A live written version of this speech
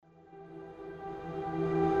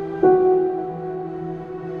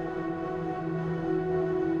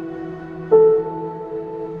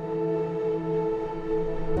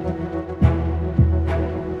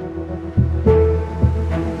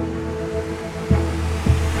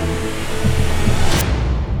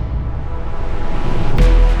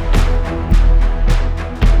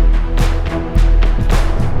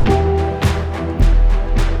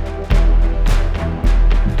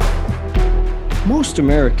most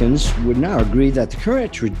Americans would now agree that the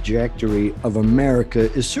current trajectory of America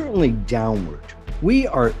is certainly downward. We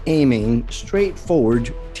are aiming straight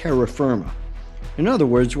forward terra firma. In other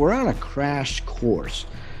words, we're on a crash course.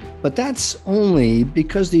 But that's only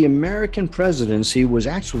because the American presidency was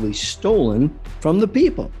actually stolen from the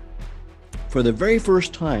people. For the very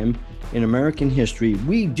first time in American history,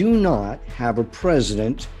 we do not have a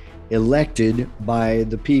president elected by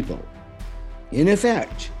the people. In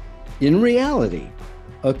effect, in reality,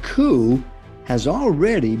 a coup has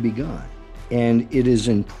already begun, and it is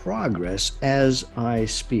in progress as I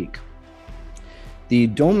speak. The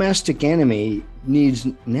domestic enemy needs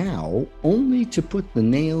now only to put the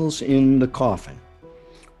nails in the coffin,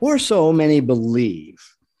 or so many believe.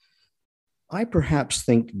 I perhaps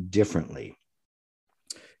think differently.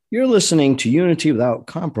 You're listening to Unity Without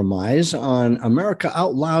Compromise on America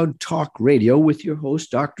Out Loud Talk Radio with your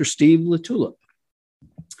host, Dr. Steve LaTulip.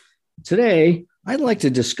 Today, I'd like to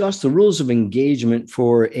discuss the rules of engagement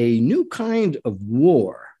for a new kind of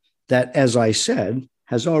war that, as I said,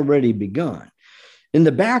 has already begun. In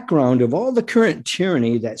the background of all the current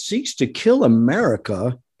tyranny that seeks to kill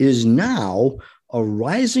America is now a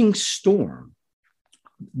rising storm.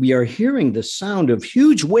 We are hearing the sound of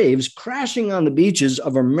huge waves crashing on the beaches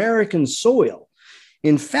of American soil.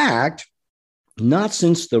 In fact, not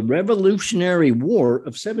since the Revolutionary War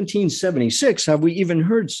of 1776 have we even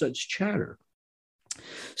heard such chatter,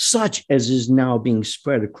 such as is now being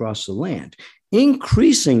spread across the land.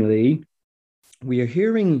 Increasingly, we are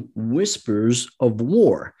hearing whispers of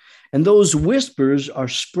war, and those whispers are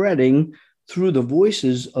spreading through the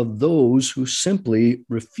voices of those who simply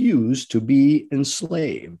refuse to be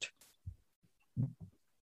enslaved,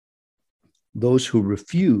 those who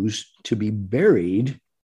refuse to be buried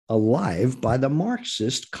alive by the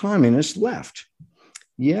Marxist communist left.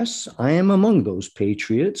 Yes, I am among those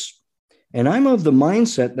patriots. And I'm of the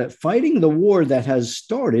mindset that fighting the war that has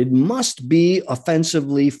started must be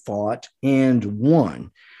offensively fought and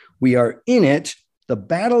won. We are in it. The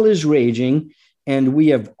battle is raging, and we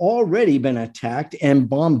have already been attacked and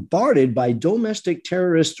bombarded by domestic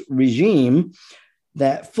terrorist regime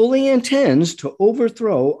that fully intends to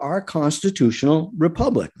overthrow our constitutional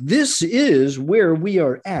republic. This is where we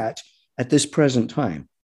are at this present time.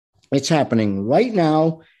 It's happening right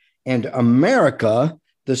now, and America,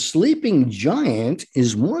 the sleeping giant,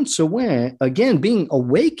 is once again being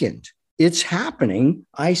awakened. It's happening.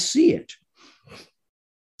 I see it.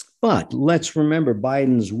 But let's remember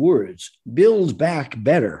Biden's words, build back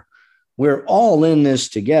better. We're all in this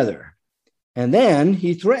together. And then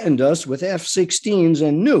he threatened us with F-16s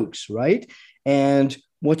and nukes, right? And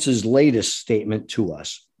what's his latest statement to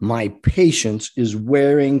us? My patience is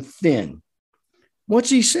wearing thin. What's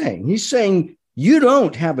he saying? He's saying, you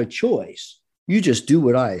don't have a choice. You just do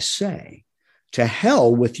what I say. To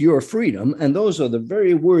hell with your freedom. And those are the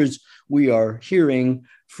very words we are hearing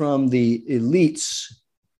from the elites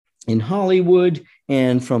in Hollywood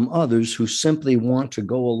and from others who simply want to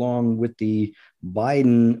go along with the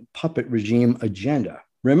Biden puppet regime agenda.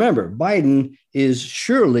 Remember, Biden is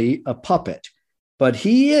surely a puppet, but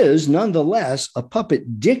he is nonetheless a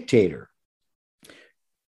puppet dictator.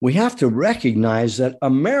 We have to recognize that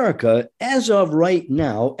America, as of right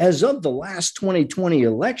now, as of the last 2020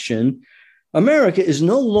 election, America is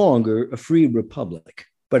no longer a free republic,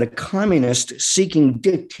 but a communist-seeking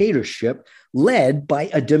dictatorship led by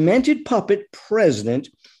a demented puppet president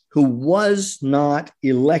who was not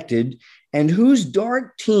elected and whose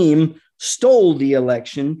dark team stole the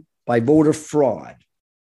election by voter fraud.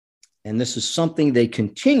 And this is something they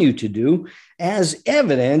continue to do, as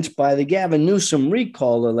evident by the Gavin Newsom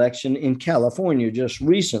recall election in California just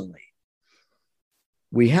recently.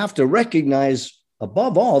 We have to recognize,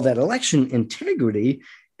 above all, that election integrity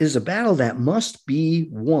is a battle that must be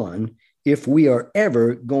won if we are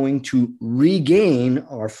ever going to regain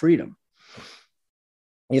our freedom.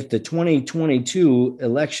 If the 2022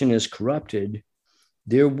 election is corrupted,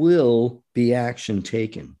 there will be action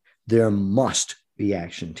taken. There must be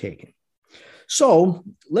action taken. So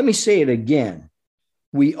let me say it again.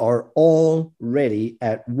 We are already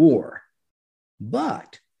at war.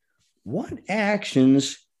 But what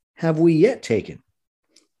actions have we yet taken?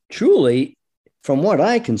 Truly, from what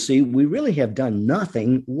I can see, we really have done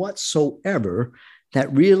nothing whatsoever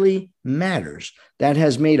that really matters, that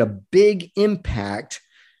has made a big impact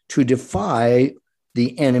to defy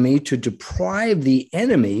the enemy, to deprive the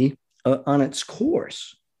enemy on its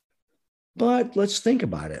course. But let's think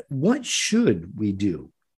about it. What should we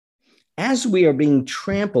do? As we are being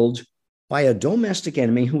trampled by a domestic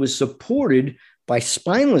enemy who is supported by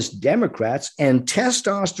spineless Democrats and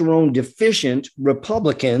testosterone deficient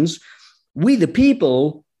Republicans We, the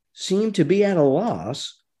people, seem to be at a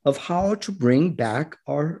loss of how to bring back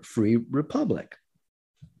our free republic.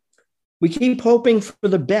 We keep hoping for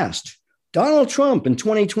the best. Donald Trump in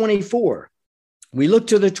 2024. We look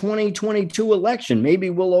to the 2022 election. Maybe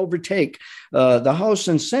we'll overtake the House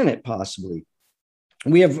and Senate, possibly.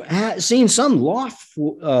 We have seen some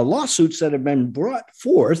lawsuits that have been brought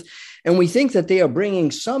forth, and we think that they are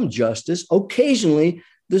bringing some justice. Occasionally,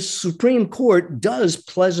 the Supreme Court does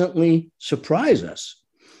pleasantly surprise us,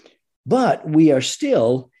 but we are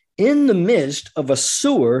still in the midst of a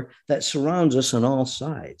sewer that surrounds us on all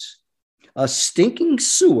sides. A stinking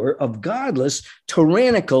sewer of godless,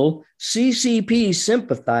 tyrannical, CCP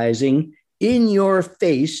sympathizing, in your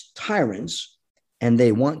face tyrants, and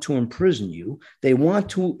they want to imprison you. They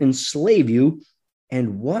want to enslave you.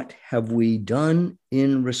 And what have we done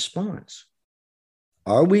in response?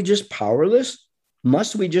 Are we just powerless?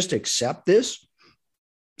 Must we just accept this?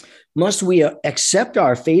 Must we accept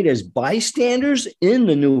our fate as bystanders in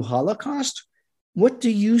the new Holocaust? What do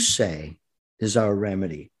you say is our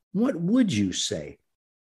remedy? What would you say?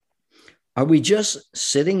 Are we just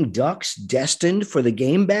sitting ducks destined for the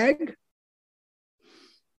game bag?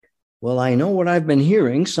 Well, I know what I've been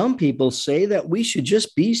hearing. Some people say that we should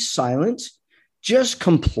just be silent, just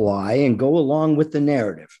comply and go along with the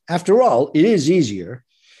narrative. After all, it is easier.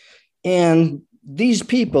 And these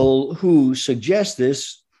people who suggest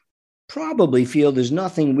this probably feel there's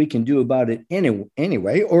nothing we can do about it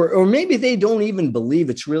anyway, or maybe they don't even believe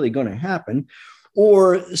it's really going to happen,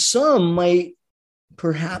 or some might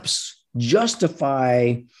perhaps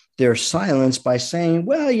justify their silence by saying,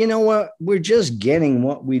 well, you know what, we're just getting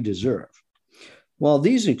what we deserve. Well,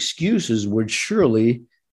 these excuses would surely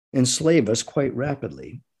enslave us quite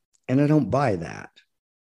rapidly, and I don't buy that.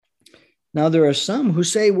 Now, there are some who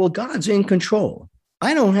say, well, God's in control.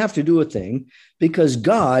 I don't have to do a thing because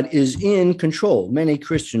God is in control. Many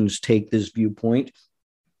Christians take this viewpoint,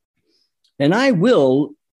 and I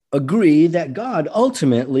will agree that God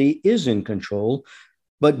ultimately is in control.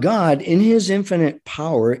 But God, in his infinite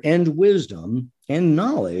power and wisdom and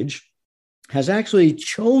knowledge, has actually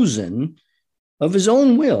chosen of his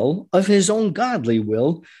own will, of his own godly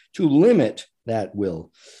will, to limit that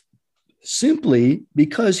will, simply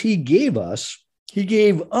because he gave us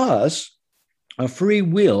a free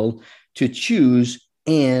will to choose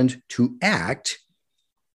and to act.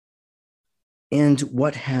 And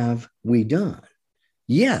what have we done?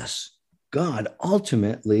 Yes, God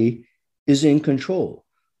ultimately is in control.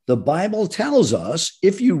 The Bible tells us,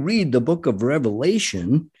 if you read the book of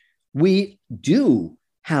Revelation, we do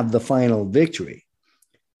have the final victory.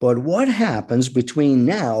 But what happens between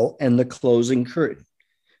now and the closing curtain?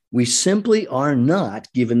 We simply are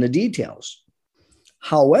not given the details.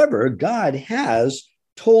 However, God has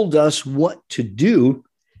told us what to do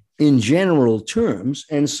in general terms,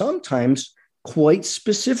 and sometimes quite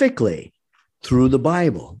specifically through the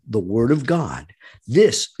Bible, the Word of God.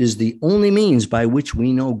 This is the only means by which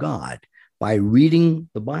we know God, by reading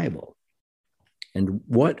the Bible. And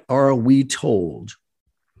what are we told?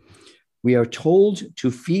 We are told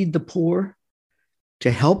to feed the poor,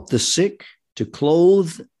 to help the sick, to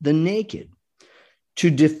clothe the naked,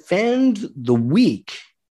 to defend the weak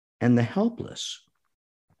and the helpless.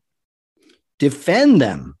 Defend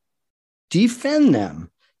them. Defend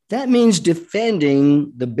them. That means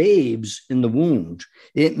defending the babes in the womb.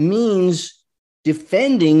 It means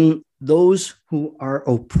defending those who are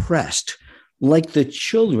oppressed, like the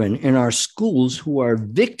children in our schools who are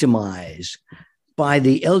victimized by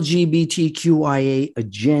the LGBTQIA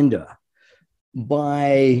agenda,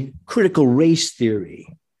 by critical race theory,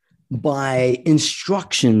 by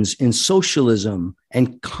instructions in socialism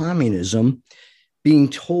and communism, being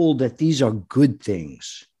told that these are good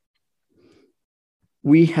things.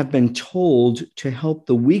 We have been told to help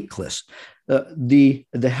the weakless, the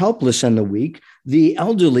helpless and the weak, the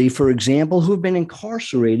elderly, for example, who've been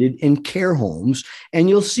incarcerated in care homes. And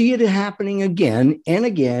you'll see it happening again and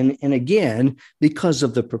again and again because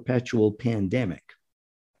of the perpetual pandemic.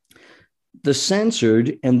 The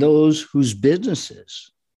censored and those whose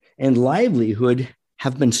businesses and livelihood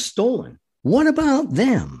have been stolen. What about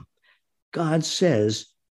them? God says,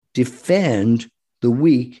 defend the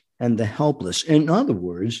weak and the helpless. In other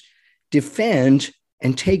words, defend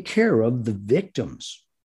and take care of the victims.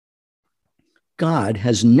 God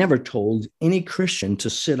has never told any Christian to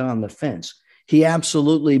sit on the fence. He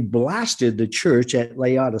absolutely blasted the church at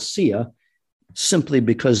Laodicea simply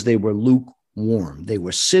because they were lukewarm. They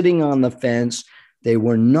were sitting on the fence. They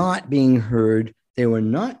were not being heard. They were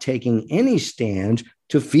not taking any stand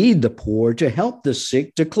to feed the poor, to help the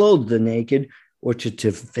sick, to clothe the naked, or to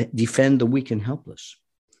defend the weak and helpless.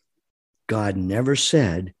 God never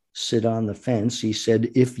said, sit on the fence. He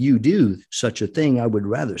said, if you do such a thing, I would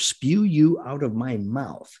rather spew you out of my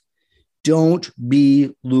mouth. Don't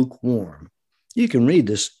be lukewarm. You can read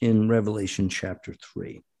this in Revelation chapter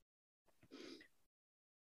 3.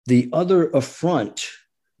 The other affront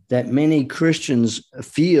that many Christians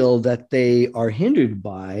feel that they are hindered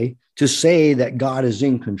by to say that God is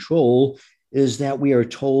in control is that we are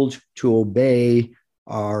told to obey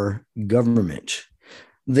our government.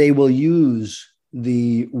 They will use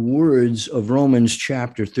the words of Romans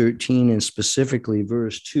chapter 13 and specifically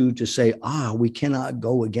verse 2 to say, we cannot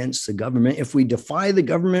go against the government. If we defy the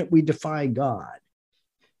government, we defy God.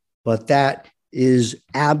 But that is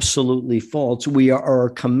absolutely false. We are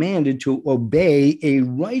commanded to obey a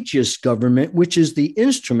righteous government, which is the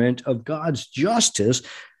instrument of God's justice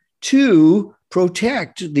to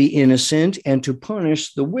protect the innocent and to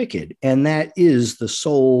punish the wicked. And that is the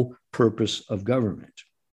sole purpose of government.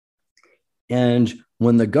 And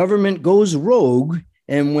when the government goes rogue,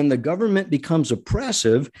 and when the government becomes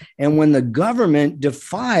oppressive, and when the government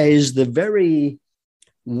defies the very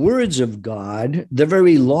words of God, the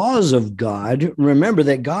very laws of God, remember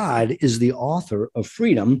that God is the author of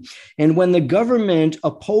freedom. And when the government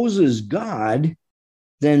opposes God,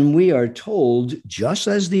 then we are told, just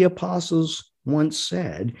as the apostles once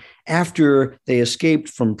said, after they escaped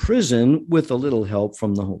from prison with a little help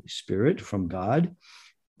from the Holy Spirit, from God,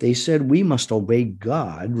 they said, we must obey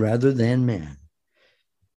God rather than man.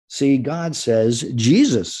 See, God says,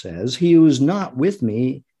 Jesus says, he who is not with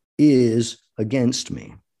me is against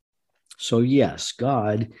me. So yes,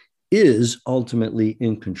 God is ultimately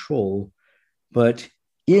in control, but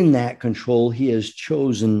in that control, he has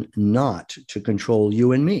chosen not to control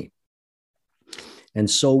you and me. And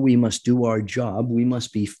so we must do our job. We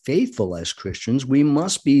must be faithful as Christians. We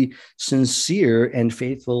must be sincere and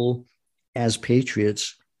faithful as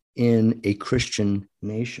patriots in a Christian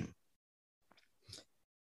nation.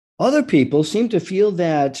 Other people seem to feel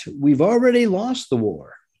that we've already lost the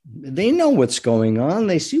war. They know what's going on.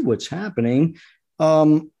 They see what's happening.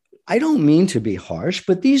 I don't mean to be harsh,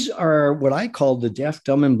 but these are what I call the deaf,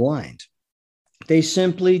 dumb, and blind. They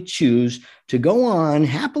simply choose to go on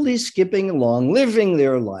happily skipping along, living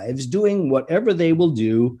their lives, doing whatever they will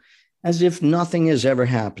do as if nothing has ever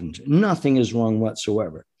happened. Nothing is wrong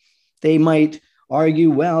whatsoever. They might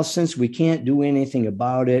argue, well, since we can't do anything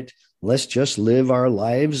about it, let's just live our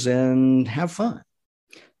lives and have fun.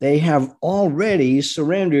 They have already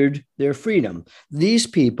surrendered their freedom. These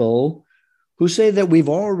people who say that we've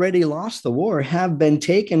already lost the war have been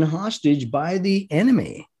taken hostage by the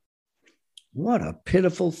enemy. What a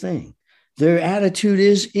pitiful thing. Their attitude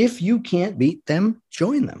is, if you can't beat them,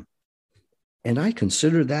 join them. And I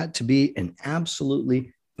consider that to be an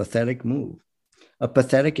absolutely pathetic move, a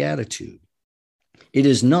pathetic attitude. It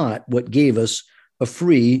is not what gave us a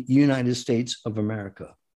free United States of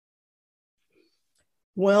America.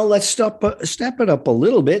 Well, let's step it up a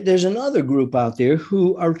little bit. There's another group out there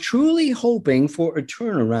who are truly hoping for a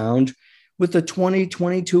turnaround with the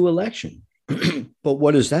 2022 election. But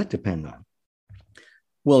what does that depend on?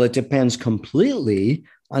 Well, it depends completely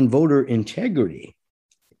on voter integrity.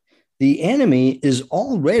 The enemy is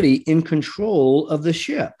already in control of the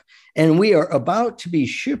ship, and we are about to be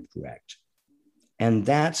shipwrecked. And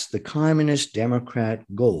that's the Communist Democrat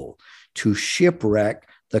goal, to shipwreck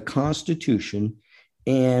the Constitution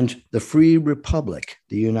and the free republic,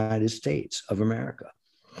 the United States of America.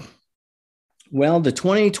 Well, the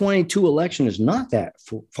 2022 election is not that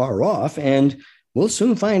far off, and we'll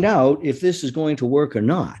soon find out if this is going to work or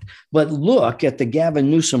not. But look at the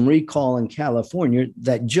Gavin Newsom recall in California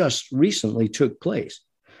that just recently took place.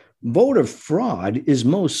 Voter fraud is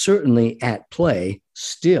most certainly at play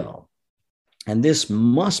still. And this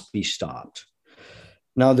must be stopped.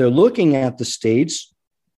 Now, they're looking at the states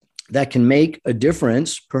that can make a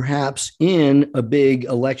difference, perhaps in a big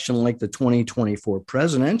election like the 2024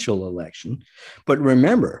 presidential election. But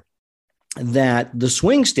remember that the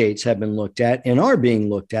swing states have been looked at and are being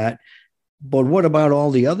looked at. But what about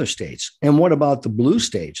all the other states? And what about the blue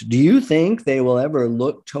states? Do you think they will ever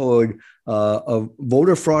look toward a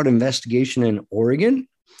voter fraud investigation in Oregon?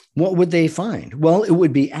 What would they find? Well, it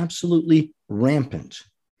would be absolutely rampant.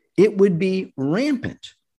 It would be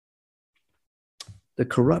rampant. The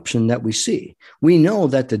corruption that we see. We know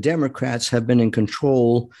that the Democrats have been in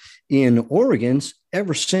control in Oregon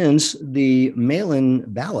ever since the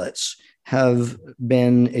mail-in ballots have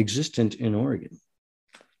been existent in Oregon.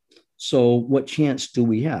 So what chance do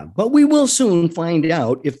we have? But we will soon find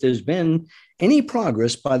out if there's been any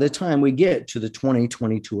progress by the time we get to the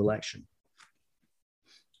 2022 election.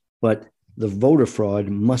 But the voter fraud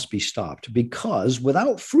must be stopped, because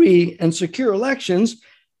without free and secure elections,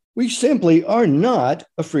 we simply are not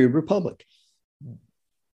a free republic.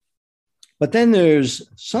 But then there's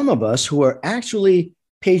some of us who are actually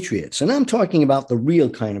patriots, and I'm talking about the real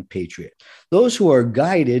kind of patriot, those who are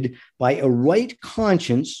guided by a right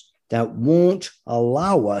conscience that won't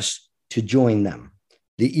allow us to join them,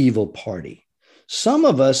 the evil party. Some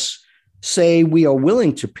of us say we are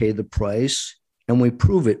willing to pay the price, and we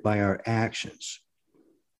prove it by our actions.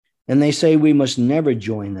 And they say we must never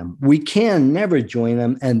join them. We can never join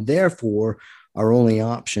them, and therefore our only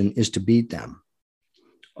option is to beat them.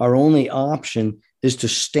 Our only option is to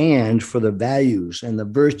stand for the values and the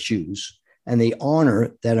virtues and the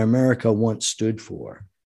honor that America once stood for.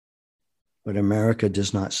 But America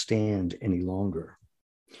does not stand any longer.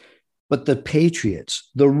 But the patriots,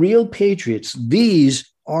 the real patriots,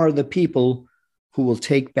 these are the people who will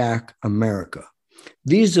take back America.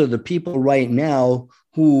 These are the people right now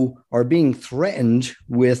who are being threatened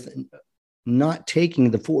with not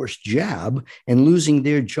taking the forced jab and losing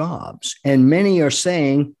their jobs. And many are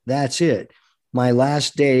saying, that's it. My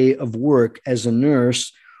last day of work as a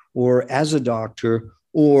nurse or as a doctor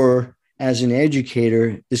or as an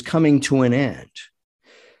educator is coming to an end.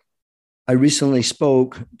 I recently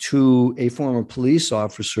spoke to a former police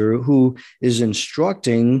officer who is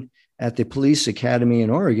instructing at the police academy in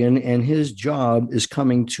Oregon, and his job is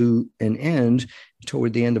coming to an end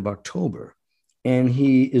toward the end of October. And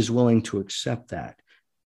he is willing to accept that.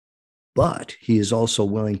 But he is also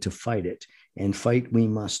willing to fight it. And fight we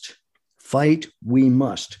must. Fight we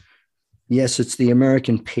must. Yes, it's the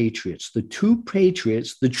American patriots, the two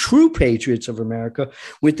patriots, the true patriots of America,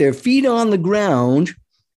 with their feet on the ground,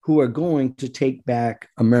 who are going to take back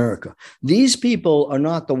America. These people are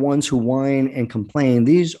not the ones who whine and complain.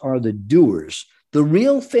 These are the doers, the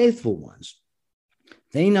real faithful ones.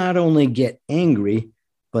 They not only get angry,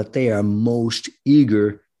 but they are most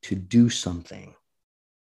eager to do something.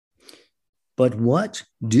 But what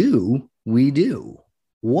do we do?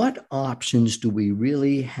 What options do we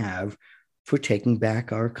really have for taking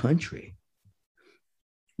back our country?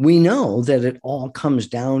 We know that it all comes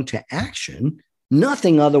down to action.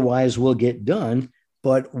 Nothing otherwise will get done,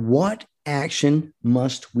 but what action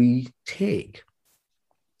must we take?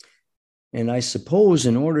 And I suppose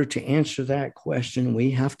in order to answer that question,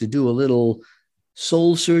 we have to do a little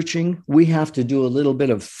soul searching. We have to do a little bit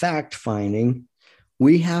of fact finding.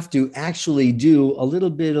 We have to actually do a little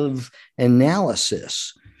bit of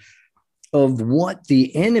analysis of what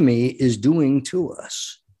the enemy is doing to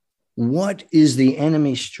us. What is the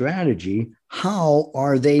enemy's strategy? How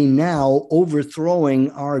are they now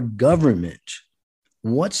overthrowing our government?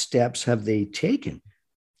 What steps have they taken?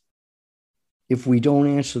 If we don't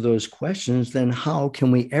answer those questions, then how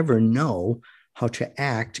can we ever know how to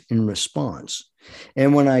act in response?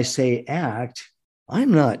 And when I say act,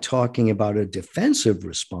 I'm not talking about a defensive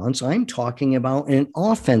response. I'm talking about an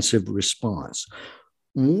offensive response.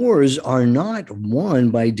 Wars are not won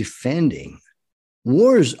by defending.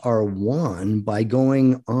 Wars are won by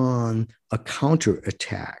going on a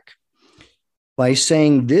counterattack, by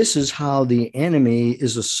saying this is how the enemy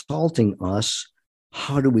is assaulting us.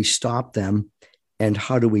 How do we stop them? And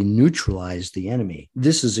how do we neutralize the enemy?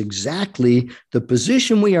 This is exactly the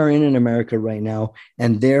position we are in America right now.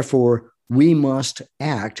 And therefore, we must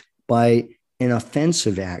act by an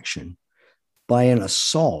offensive action, by an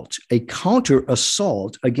assault, a counter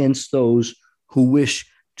assault against those who wish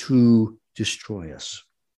to destroy us.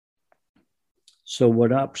 So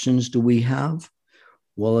what options do we have?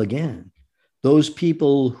 Well, again, those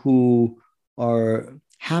people who are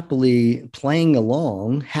happily playing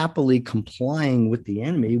along, happily complying with the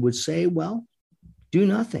enemy would say, well, do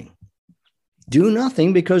nothing. Do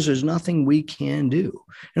nothing because there's nothing we can do.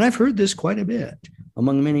 And I've heard this quite a bit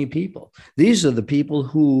among many people. These are the people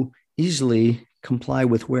who easily comply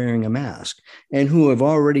with wearing a mask and who have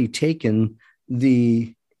already taken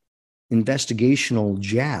the investigational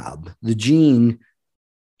jab, the gene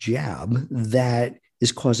jab that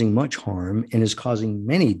is causing much harm and is causing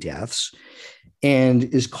many deaths and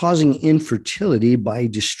is causing infertility by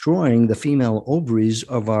destroying the female ovaries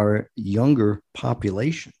of our younger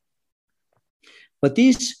population. But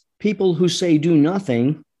these people who say do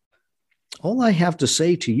nothing, all I have to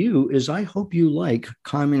say to you is I hope you like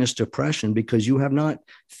communist oppression because you have not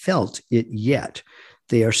felt it yet.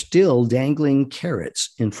 They are still dangling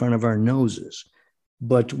carrots in front of our noses.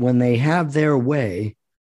 But when they have their way,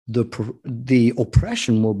 the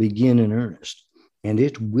oppression will begin in earnest, and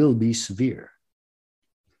it will be severe.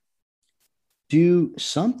 Do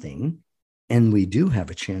something, and we do have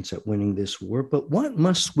a chance at winning this war, but what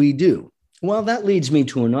must we do? Well, that leads me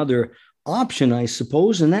to another option, I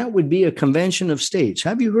suppose, and that would be a convention of states.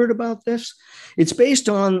 Have you heard about this? It's based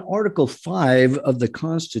on Article 5 of the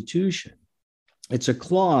Constitution. It's a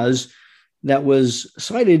clause that was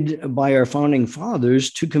cited by our founding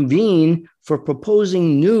fathers to convene for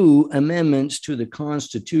proposing new amendments to the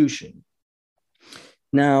Constitution.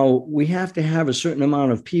 Now, we have to have a certain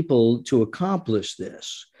amount of people to accomplish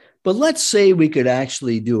this. But let's say we could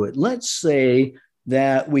actually do it. Let's say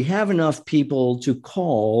that we have enough people to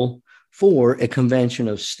call for a convention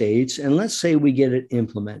of states, and let's say we get it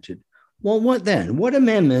implemented. Well, what then? What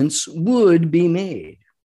amendments would be made?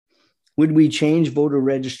 Would we change voter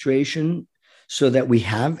registration so that we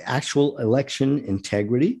have actual election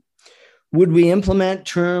integrity? Would we implement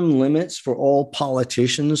term limits for all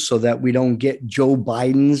politicians so that we don't get Joe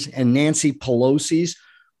Biden's and Nancy Pelosi's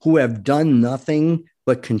who have done nothing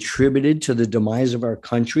but contributed to the demise of our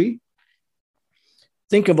country?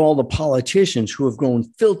 Think of all the politicians who have grown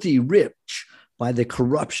filthy rich by the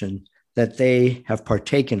corruption that they have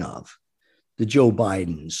partaken of, the Joe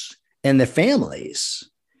Bidens and the families.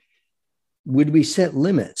 Would we set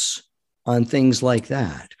limits on things like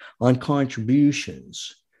that, on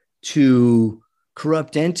contributions to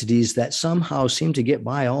corrupt entities that somehow seem to get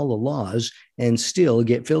by all the laws and still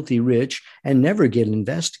get filthy rich and never get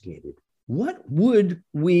investigated? What would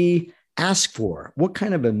we ask for? What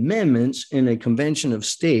kind of amendments in a convention of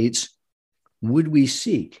states would we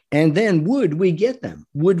seek? And then would we get them?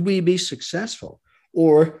 Would we be successful?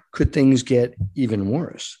 Or could things get even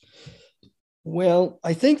worse? Well,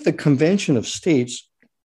 I think the convention of states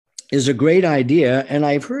is a great idea. And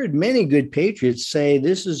I've heard many good patriots say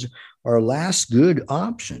this is our last good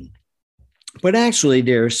option. But actually,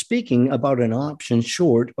 they're speaking about an option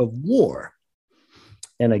short of war.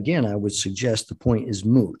 And again, I would suggest the point is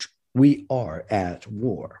moot. We are at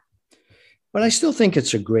war. But I still think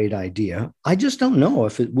it's a great idea. I just don't know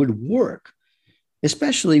if it would work,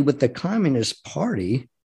 especially with the Communist Party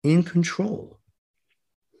in control.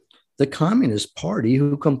 The Communist Party,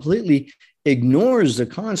 who completely ignores the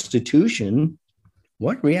Constitution,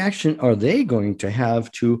 what reaction are they going to have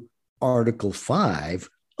to Article 5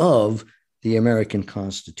 of the American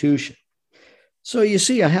Constitution? So you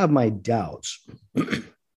see, I have my doubts.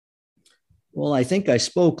 Well, I think I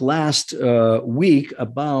spoke last week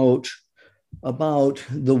about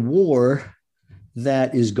the war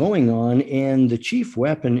that is going on, and the chief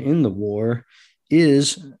weapon in the war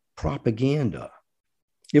is propaganda.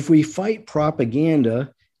 If we fight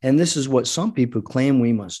propaganda, and this is what some people claim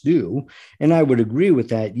we must do, and I would agree with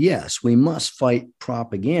that, yes, we must fight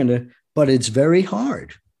propaganda, but it's very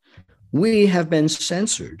hard. We have been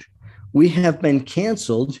censored. We have been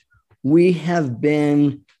canceled. We have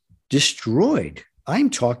been destroyed. I'm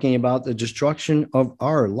talking about the destruction of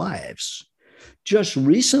our lives. Just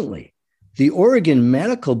recently, the Oregon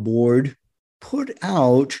Medical Board put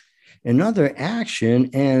out another action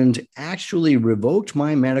and actually revoked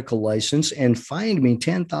my medical license and fined me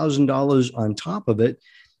 $10,000 on top of it.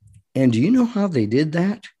 And do you know how they did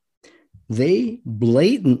that? They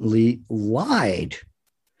blatantly lied.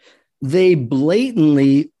 They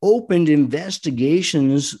blatantly opened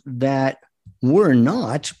investigations that were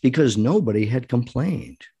not, because nobody had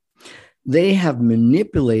complained. They have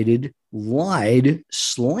manipulated, lied,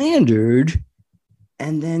 slandered,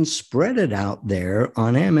 and then spread it out there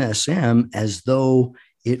on MSM as though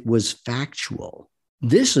it was factual.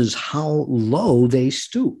 This is how low they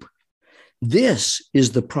stoop. This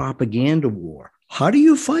is the propaganda war. How do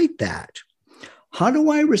you fight that? How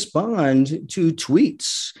do I respond to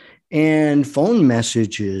tweets and phone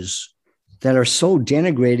messages that are so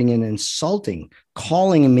denigrating and insulting,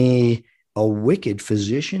 calling me a wicked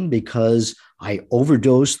physician because I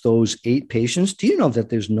overdosed those 8 patients? Do you know that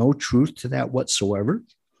there's no truth to that whatsoever?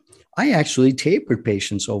 I actually tapered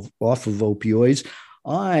patients off of opioids.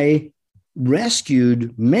 I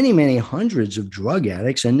rescued many, many hundreds of drug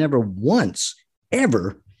addicts, and never once,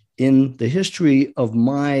 ever in the history of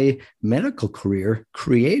my medical career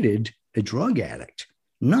created a drug addict.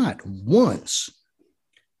 Not once.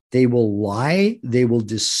 They will lie, they will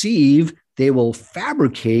deceive, they will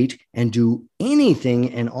fabricate and do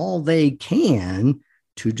anything and all they can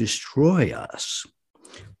to destroy us.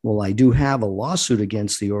 Well, I do have a lawsuit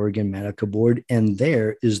against the Oregon Medical Board, and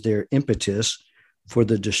there is their impetus for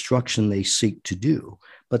the destruction they seek to do.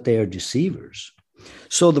 But they are deceivers.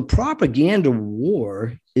 So the propaganda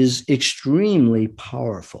war is extremely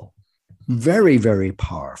powerful. Very, very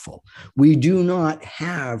powerful. We do not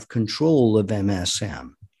have control of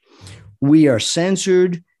MSM. We are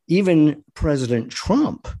censored. Even President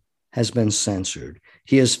Trump has been censored.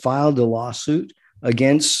 He has filed a lawsuit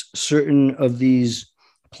against certain of these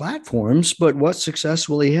platforms, but what success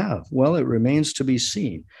will he have? Well, it remains to be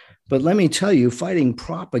seen. But let me tell you, fighting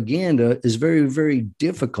propaganda is very, very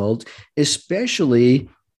difficult, especially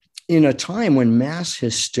in a time when mass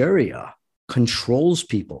hysteria controls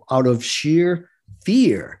people out of sheer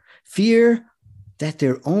fear that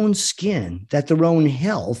their own skin, that their own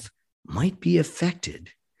health might be affected.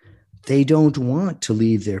 They don't want to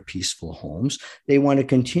leave their peaceful homes. They want to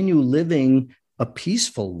continue living a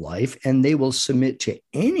peaceful life, and they will submit to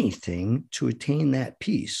anything to attain that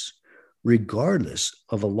peace, regardless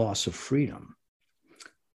of a loss of freedom.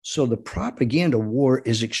 So the propaganda war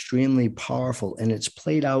is extremely powerful, and it's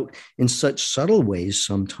played out in such subtle ways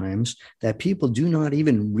sometimes that people do not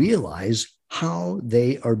even realize how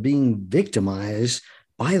they are being victimized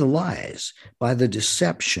by the lies, by the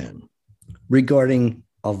deception regarding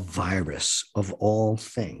a virus of all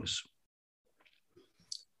things.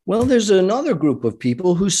 Well, there's another group of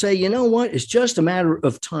people who say, you know what, it's just a matter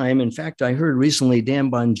of time. In fact, I heard recently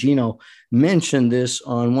Dan Bongino mention this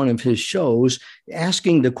on one of his shows,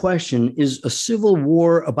 asking the question, is a civil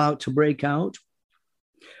war about to break out?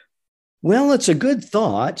 Well, it's a good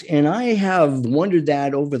thought, and I have wondered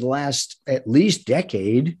that over the last at least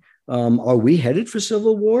decade. Are we headed for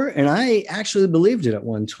civil war? And I actually believed it at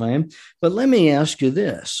one time. But let me ask you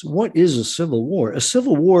this. What is a civil war? A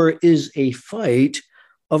civil war is a fight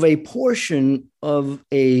of a portion of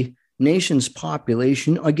a nation's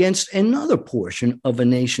population against another portion of a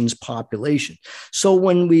nation's population. So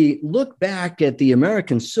when we look back at the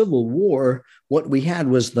American Civil War, what we had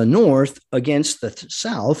was the North against the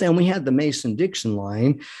South, and we had the Mason-Dixon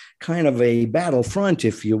line, kind of a battlefront,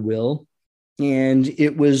 if you will. And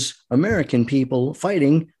it was American people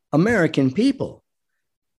fighting American people.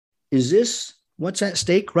 Is this what's at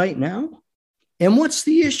stake right now? And what's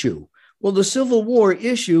the issue? Well, the Civil War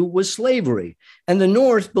issue was slavery, and the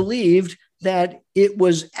North believed that it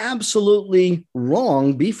was absolutely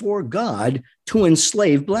wrong before God to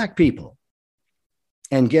enslave Black people.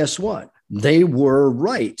 And guess what? They were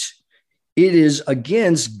right. It is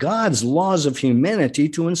against God's laws of humanity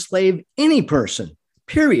to enslave any person,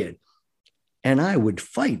 period. And I would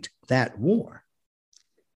fight that war.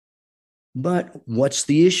 But what's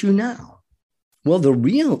the issue now? Well, the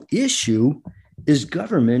real issue is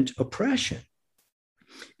government oppression.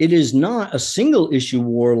 It is not a single issue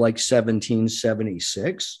war like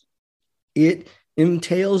 1776. It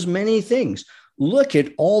entails many things. Look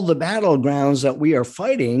at all the battlegrounds that we are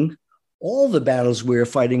fighting, all the battles we are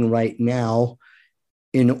fighting right now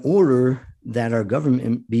in order that our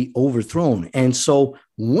government be overthrown. And so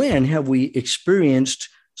when have we experienced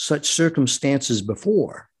such circumstances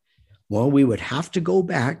before? Well, we would have to go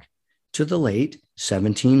back to the late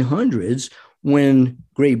 1700s when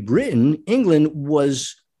Great Britain, England,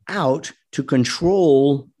 was out to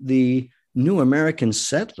control the new American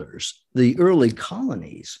settlers, the early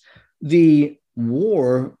colonies. The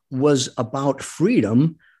war was about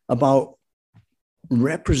freedom, about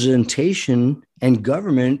representation and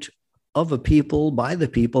government of a people, by the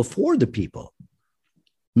people, for the people,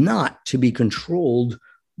 not to be controlled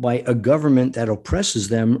by a government that oppresses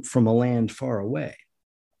them from a land far away.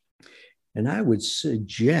 And I would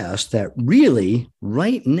suggest that really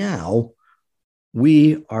right now,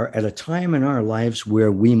 we are at a time in our lives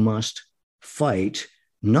where we must fight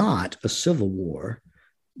not a civil war,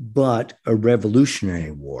 but a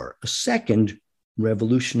revolutionary war, a second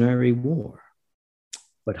revolutionary war.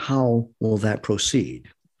 But how will that proceed?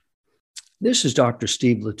 This is Dr.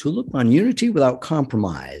 Steve LaTulip on Unity Without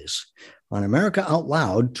Compromise on America Out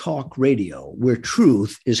Loud Talk Radio, where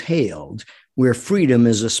truth is hailed, where freedom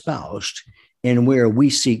is espoused, and where we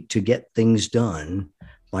seek to get things done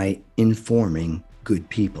by informing good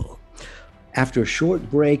people. After a short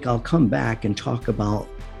break, I'll come back and talk about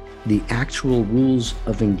the actual rules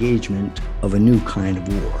of engagement of a new kind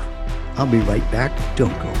of war. I'll be right back.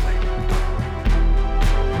 Don't go away.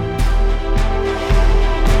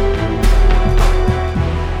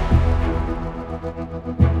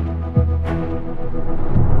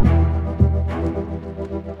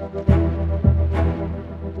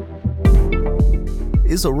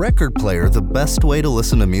 Is a record player the best way to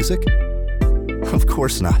listen to music? Of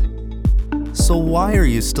course not. So why are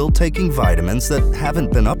you still taking vitamins that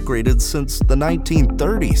haven't been upgraded since the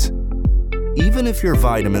 1930s? Even if your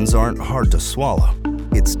vitamins aren't hard to swallow,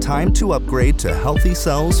 it's time to upgrade to Healthy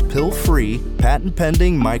Cells pill-free,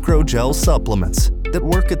 patent-pending microgel supplements that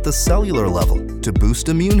work at the cellular level to boost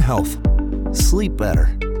immune health, sleep better,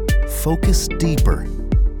 focus deeper,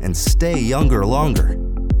 and stay younger longer.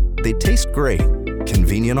 They taste great,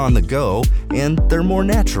 convenient on the go, and they're more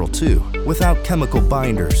natural too, without chemical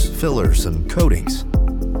binders, fillers, and coatings.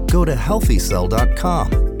 Go to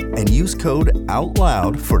healthycell.com and use code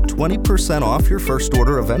OUTLOUD for 20% off your first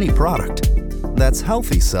order of any product. That's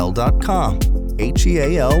healthycell.com,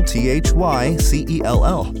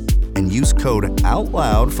 HEALTHYCELL, and use code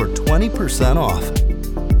OUTLOUD for 20% off.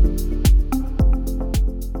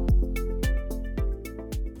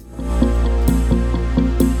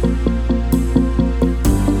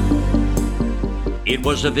 It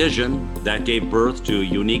was a vision that gave birth to a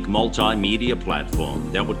unique multimedia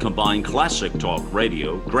platform that would combine classic talk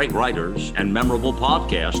radio, great writers, and memorable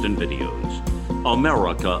podcasts and videos.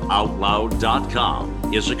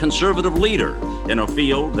 AmericaOutloud.com is a conservative leader in a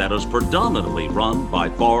field that is predominantly run by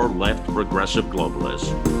far-left progressive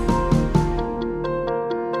globalists.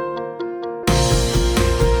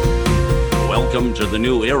 Welcome to the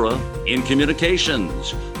new era in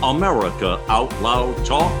communications, America Out Loud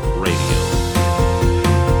Talk Radio.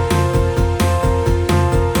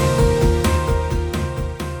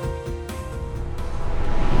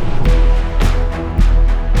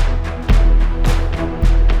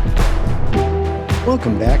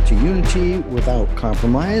 Welcome back to Unity Without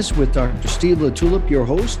Compromise with Dr. Steve LaTulip, your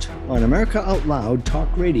host on America Out Loud Talk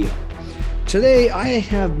Radio. Today, I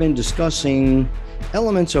have been discussing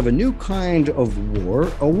elements of a new kind of war,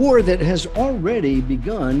 a war that has already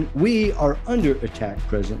begun. We are under attack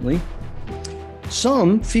presently.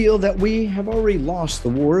 Some feel that we have already lost the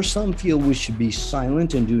war. Some feel we should be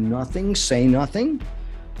silent and do nothing, say nothing.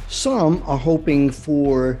 Some are hoping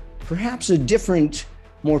for perhaps a different,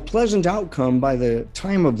 more pleasant outcome by the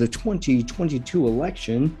time of the 2022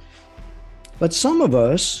 election. But some of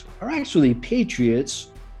us are actually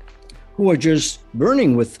patriots who are just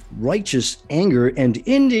burning with righteous anger and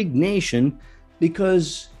indignation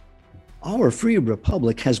because our free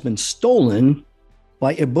republic has been stolen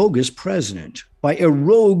by a bogus president, by a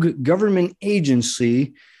rogue government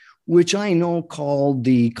agency, which I know called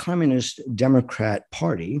the Communist Democrat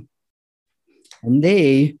Party. And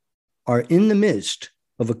they are in the midst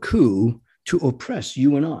of a coup to oppress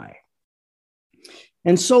you and I.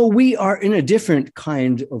 And so we are in a different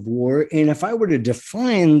kind of war. And if I were to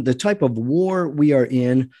define the type of war we are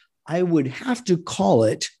in, I would have to call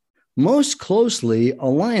it most closely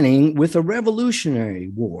aligning with a revolutionary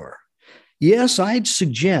war. Yes, I'd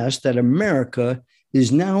suggest that America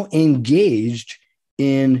is now engaged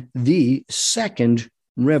in the second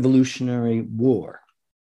Revolutionary War.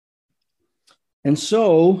 And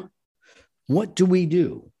so, what do we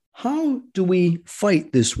do? How do we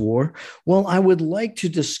fight this war? Well, I would like to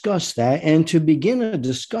discuss that. And to begin a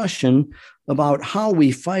discussion about how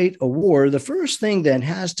we fight a war, the first thing that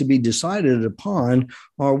has to be decided upon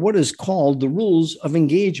are what is called the rules of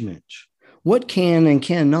engagement. What can and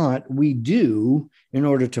cannot we do in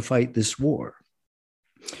order to fight this war?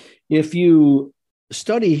 If you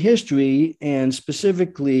study history, and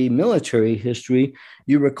specifically military history,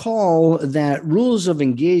 you recall that rules of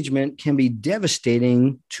engagement can be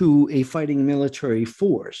devastating to a fighting military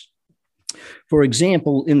force. For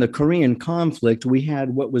example, in the Korean conflict, we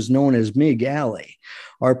had what was known as MiG Alley.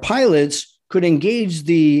 Our pilots could engage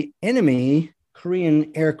the enemy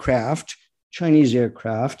Korean aircraft, Chinese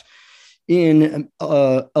aircraft, in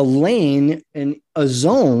a lane, in a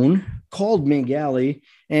zone called MiG Alley,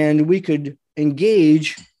 and we could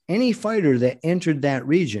engage any fighter that entered that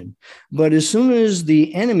region. But as soon as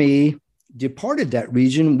the enemy departed that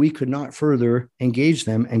region, we could not further engage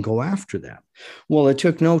them and go after them. Well, it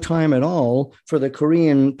took no time at all for the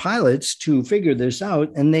Korean pilots to figure this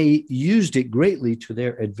out, and they used it greatly to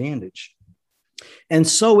their advantage. And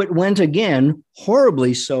so it went again,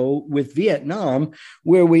 horribly so, with Vietnam,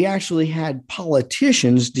 where we actually had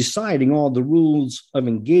politicians deciding all the rules of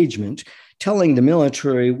engagement, telling the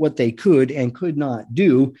military what they could and could not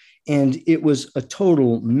do, and it was a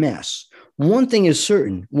total mess. One thing is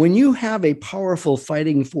certain: when you have a powerful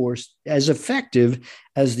fighting force as effective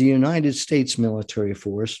as the United States military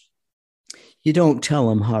force, you don't tell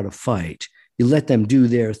them how to fight. You let them do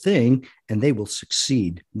their thing, and they will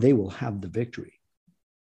succeed. They will have the victory.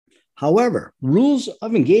 However, rules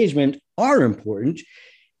of engagement are important,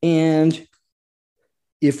 and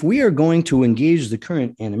if we are going to engage the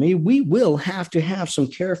current enemy, we will have to have some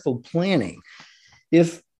careful planning.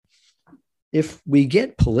 If we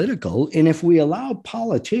get political and if we allow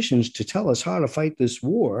politicians to tell us how to fight this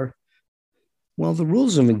war, well, the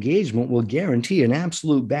rules of engagement will guarantee an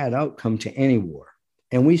absolute bad outcome to any war.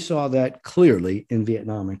 And we saw that clearly in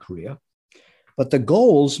Vietnam and Korea. But the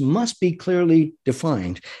goals must be clearly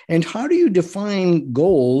defined. And how do you define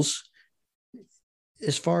goals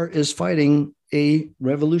as far as fighting a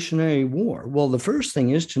revolutionary war? Well, the first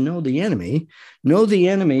thing is to know the enemy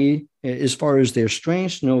as far as their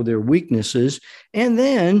strengths, know their weaknesses, and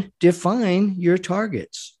then define your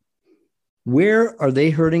targets. Where are they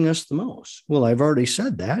hurting us the most? Well, I've already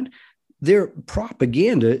said that. Their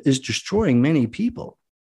propaganda is destroying many people.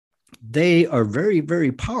 They are very,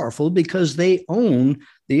 very powerful because they own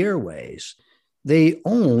the airways. They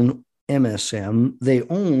own MSM. They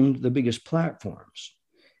own the biggest platforms.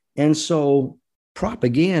 And so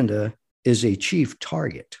propaganda is a chief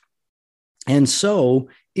target. And so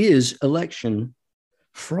is election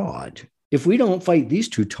fraud. If we don't fight these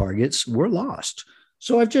two targets, we're lost.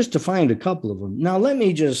 So I've just defined a couple of them. Now, let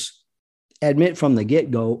me just admit from the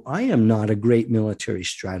get-go, I am not a great military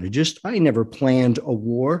strategist. I never planned a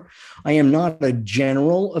war. I am not a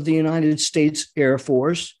general of the United States Air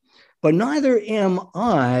Force, but neither am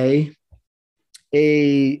I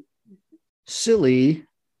a silly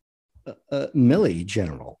Millie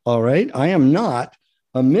general, all right? I am not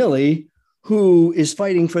a Millie who is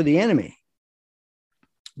fighting for the enemy.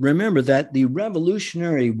 Remember that the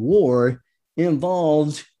Revolutionary War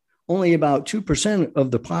involved only about 2%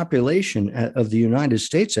 of the population of the United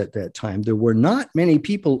States at that time. There were not many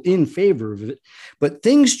people in favor of it, but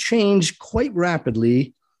things changed quite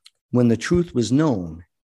rapidly when the truth was known.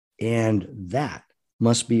 And that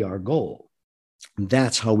must be our goal.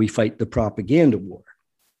 That's how we fight the propaganda war.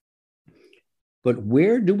 But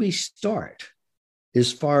where do we start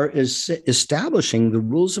as far as establishing the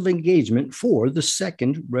rules of engagement for the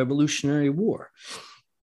Second Revolutionary War?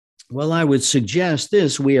 Well, I would suggest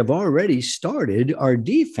this. We have already started our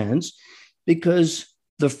defense because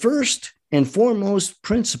the first and foremost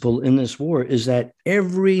principle in this war is that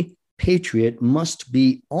every patriot must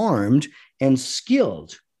be armed and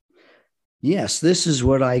skilled. Yes, this is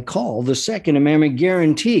what I call the Second Amendment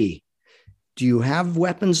guarantee. Do you have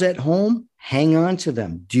weapons at home? Hang on to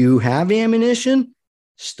them. Do you have ammunition?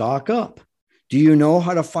 Stock up. Do you know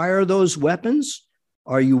how to fire those weapons?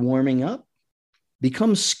 Are you warming up?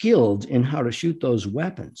 Become skilled in how to shoot those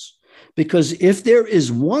weapons. Because if there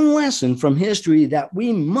is one lesson from history that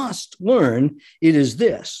we must learn, it is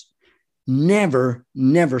this: never,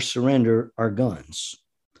 never surrender our guns.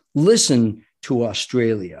 Listen to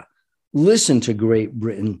Australia. Listen to Great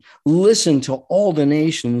Britain. Listen to all the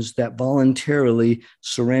nations that voluntarily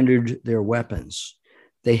surrendered their weapons.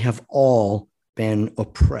 They have all been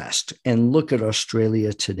oppressed. And look at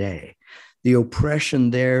Australia today. The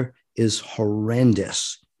oppression there is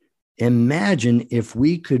horrendous. Imagine if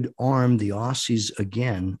we could arm the Aussies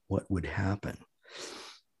again, what would happen?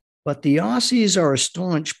 But the Aussies are a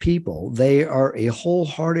staunch people. They are a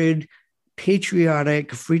wholehearted,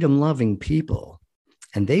 patriotic, freedom-loving people,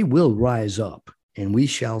 and they will rise up, and we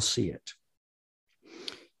shall see it.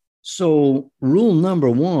 So rule number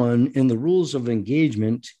one in the rules of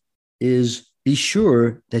engagement is be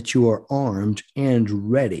sure that you are armed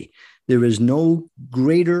and ready. There is no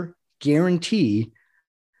greater guarantee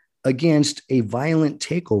against a violent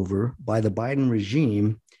takeover by the Biden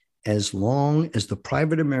regime as long as the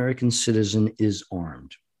private American citizen is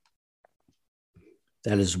armed.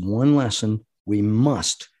 That is one lesson we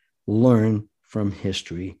must learn from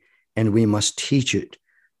history, and we must teach it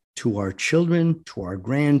to our children, to our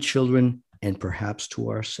grandchildren, and perhaps to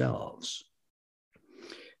ourselves.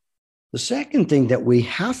 The second thing that we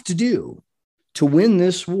have to do to win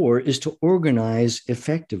this war is to organize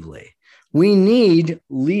effectively. We need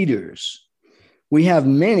leaders. We have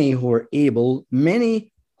many who are able,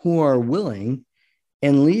 many who are willing,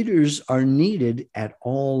 and leaders are needed at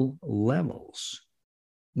all levels.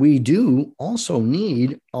 We do also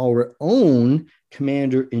need our own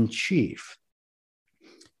commander-in-chief,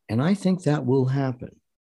 and I think that will happen.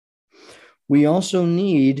 We also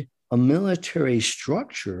need a military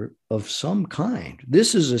structure of some kind.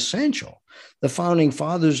 This is essential. The founding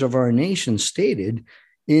fathers of our nation stated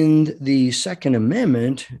in the Second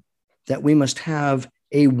Amendment that we must have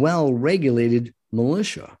a well-regulated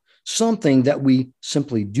militia, something that we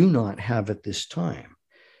simply do not have at this time.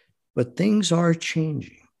 But things are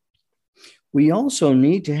changing. We also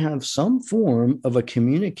need to have some form of a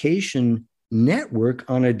communication network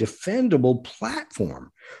on a defendable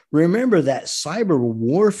platform. Remember that cyber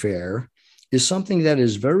warfare is something that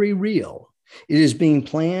is very real. It is being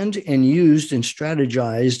planned and used and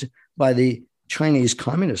strategized by the Chinese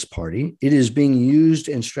Communist Party. It is being used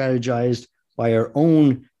and strategized by our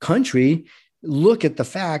own country. Look at the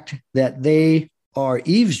fact that they are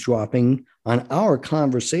eavesdropping on our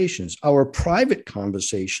conversations, our private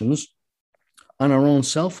conversations on our own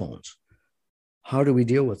cell phones. How do we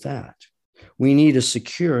deal with that? We need a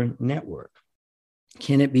secure network.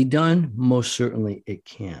 Can it be done? Most certainly it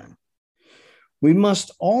can. We must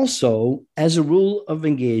also, as a rule of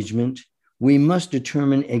engagement, We must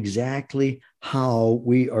determine exactly how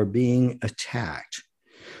we are being attacked.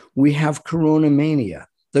 We have coronamania,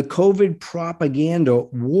 the COVID propaganda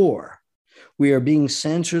war. We are being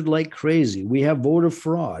censored like crazy. We have voter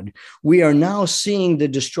fraud. We are now seeing the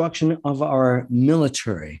destruction of our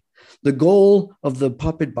military. The goal of the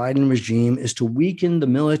puppet Biden regime is to weaken the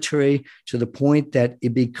military to the point that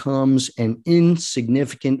it becomes an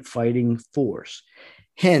insignificant fighting force.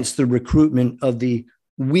 Hence the recruitment of the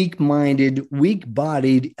weak-minded,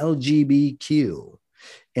 weak-bodied LGBTQ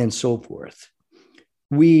and so forth.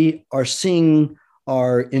 We are seeing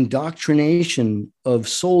our indoctrination of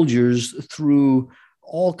soldiers through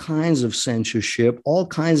all kinds of censorship, all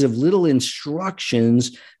kinds of little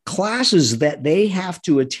instructions, classes that they have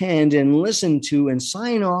to attend and listen to and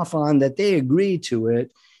sign off on that they agree to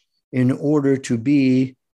it in order to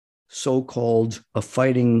be so-called a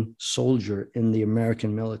fighting soldier in the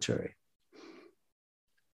American military.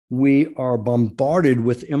 We are bombarded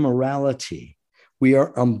with immorality. We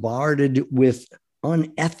are bombarded with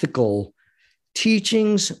unethical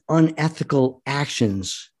teachings, unethical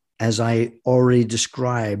actions, as I already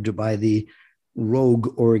described by the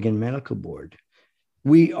rogue Oregon Medical Board.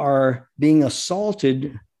 We are being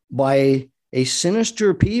assaulted by a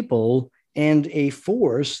sinister people and a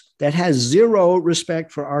force that has zero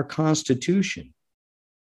respect for our Constitution.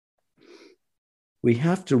 We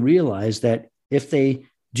have to realize that if they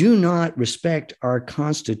do not respect our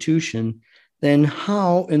Constitution, then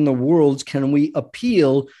how in the world can we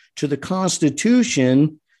appeal to the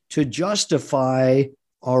Constitution to justify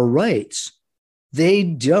our rights? They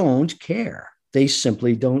don't care. They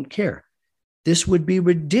simply don't care. This would be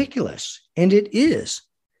ridiculous, and it is.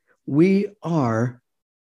 We are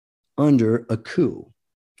under a coup.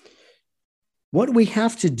 What we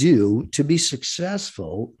have to do to be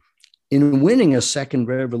successful in winning a second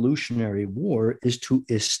revolutionary war is to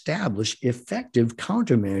establish effective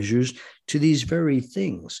countermeasures to these very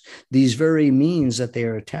things, these very means that they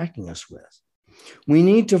are attacking us with. We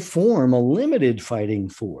need to form a limited fighting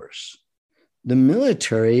force. The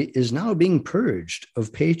military is now being purged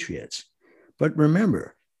of patriots. But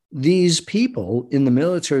remember, these people in the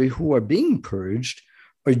military who are being purged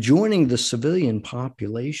are joining the civilian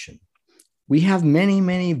population. We have many,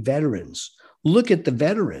 many veterans. Look at the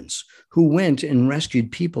veterans who went and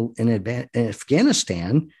rescued people in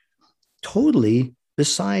Afghanistan, totally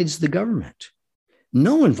besides the government.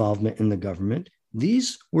 No involvement in the government.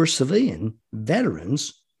 These were civilian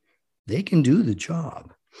veterans. They can do the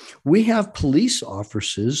job. We have police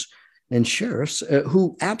officers and sheriffs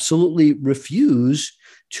who absolutely refuse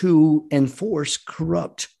to enforce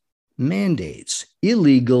corrupt mandates,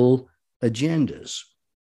 illegal agendas,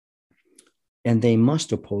 and they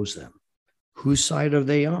must oppose them. Whose side are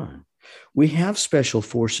they on? We have special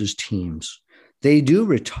forces teams. They do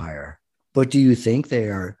retire, but do you think they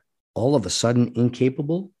are all of a sudden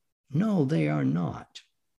incapable? No, they are not.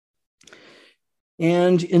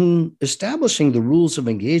 And in establishing the rules of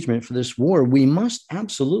engagement for this war, we must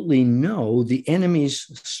absolutely know the enemy's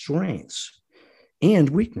strengths and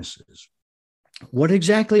weaknesses. What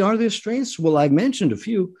exactly are their strengths? Well, I've mentioned a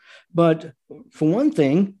few, but for one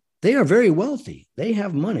thing, they are very wealthy. They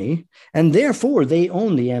have money, and therefore they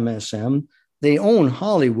own the MSM. They own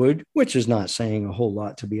Hollywood, which is not saying a whole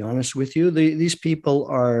lot, to be honest with you. These people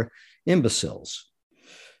are imbeciles.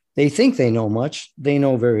 They think they know much. They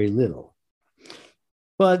know very little.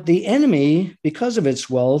 But the enemy, because of its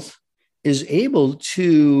wealth, is able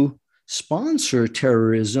to sponsor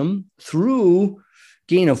terrorism through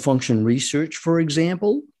gain-of-function research, for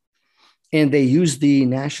example. And they use the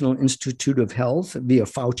National Institute of Health via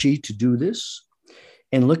Fauci to do this.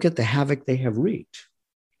 And look at the havoc they have wreaked.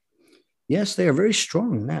 Yes, they are very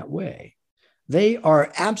strong in that way. They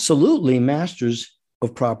are absolutely masters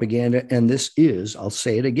of propaganda. And this is, I'll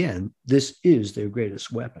say it again, this is their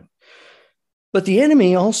greatest weapon. But the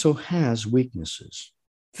enemy also has weaknesses.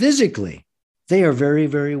 Physically, they are very,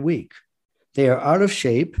 very weak. They are out of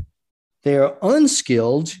shape. They are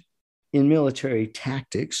unskilled in military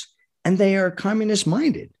tactics, and they are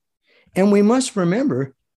communist-minded. And we must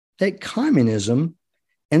remember that communism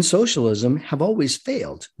and socialism have always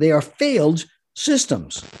failed. They are failed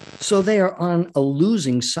systems. So they are on a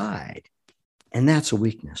losing side, and that's a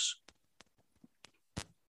weakness.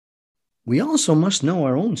 We also must know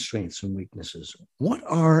our own strengths and weaknesses. What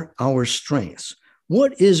are our strengths?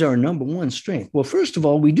 What is our number one strength? Well, first of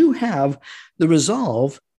all, we do have the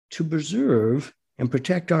resolve to preserve and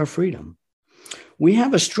protect our freedom. We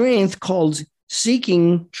have a strength called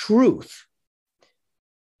seeking truth.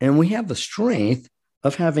 And we have the strength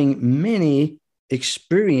of having many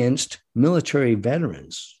experienced military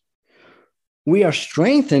veterans. We are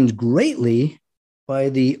strengthened greatly by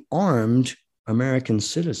the armed American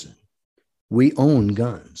citizen. We own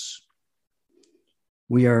guns.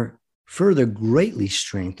 We are further greatly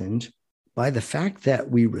strengthened by the fact that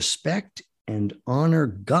we respect and honor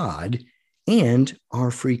God and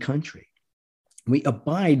our free country. We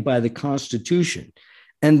abide by the Constitution,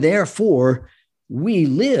 and therefore we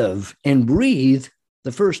live and breathe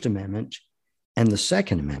the First Amendment and the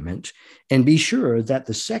Second Amendment, and be sure that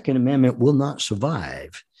the Second Amendment will not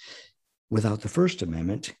survive without the First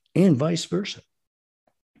Amendment, and vice versa.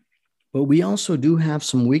 But we also do have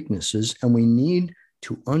some weaknesses, and we need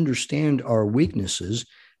to understand our weaknesses,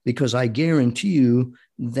 because I guarantee you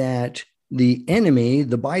that the enemy,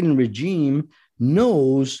 the Biden regime,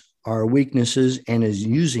 knows our weaknesses and is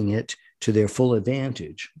using it to their full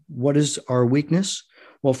advantage. What is our weakness?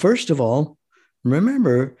 Well, first of all,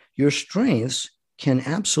 remember, your strengths can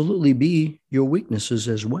absolutely be your weaknesses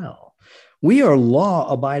as well. We are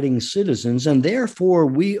law-abiding citizens, and therefore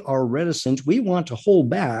we are reticent. We want to hold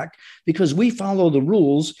back because we follow the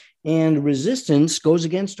rules, and resistance goes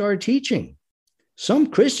against our teaching. Some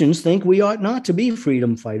Christians think we ought not to be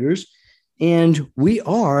freedom fighters, and we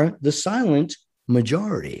are the silent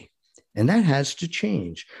majority, and that has to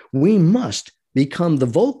change. We must become the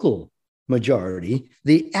vocal majority,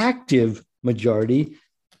 the active majority,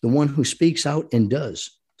 the one who speaks out and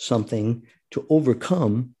does something to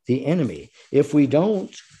overcome the enemy. If we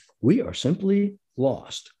don't, we are simply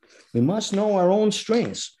lost. We must know our own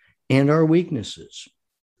strengths and our weaknesses.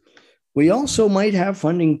 We also might have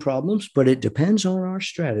funding problems, but it depends on our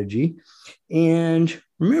strategy. And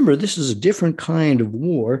remember, this is a different kind of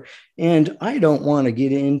war, and I don't want to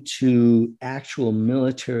get into actual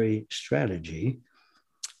military strategy.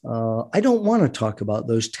 I don't want to talk about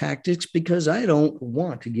those tactics because I don't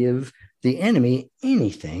want to give the enemy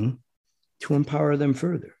anything to empower them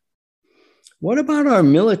further. What about our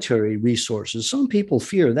military resources? Some people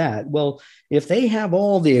fear that. Well, if they have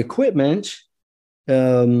all the equipment,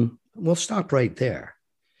 we'll stop right there.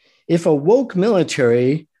 If a woke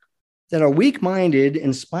military that are weak-minded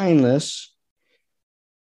and spineless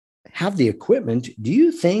have the equipment, do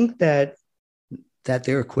you think that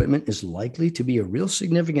their equipment is likely to be a real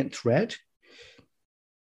significant threat?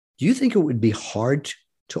 Do you think it would be hard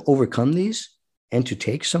to overcome these and to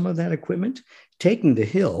take some of that equipment? Taking the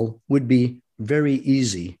hill would be very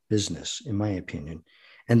easy business, in my opinion.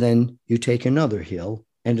 And then you take another hill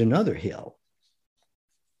and another hill.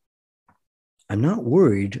 I'm not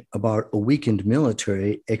worried about a weakened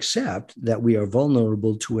military, except that we are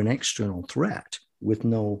vulnerable to an external threat with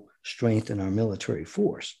no strength in our military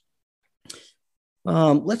force.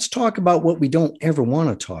 Let's talk about what we don't ever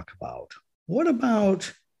want to talk about. What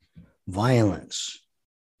about violence?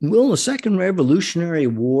 Will the Second Revolutionary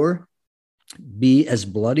War be as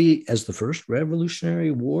bloody as the First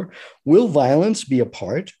Revolutionary War? Will violence be a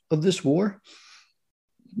part of this war?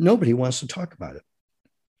 Nobody wants to talk about it.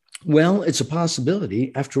 Well, it's a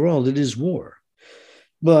possibility. After all, it is war.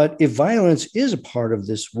 But if violence is a part of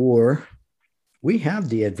this war, we have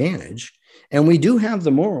the advantage, and we do have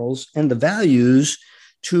the morals and the values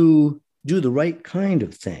to do the right kind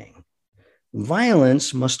of thing.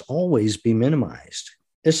 Violence must always be minimized,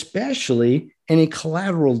 especially any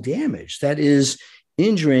collateral damage, that is,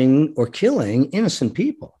 injuring or killing innocent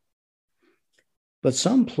people. But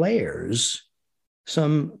some players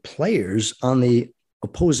on the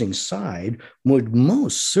opposing side would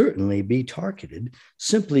most certainly be targeted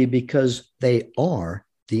simply because they are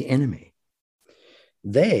the enemy.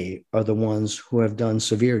 They are the ones who have done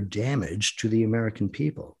severe damage to the American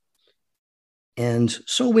people. And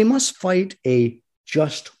so we must fight a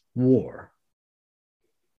just war.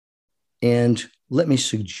 And let me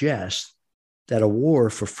suggest that a war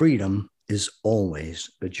for freedom is always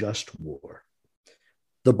a just war.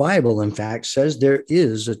 The Bible, in fact, says there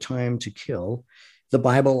is a time to kill. The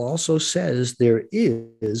Bible also says there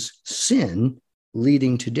is sin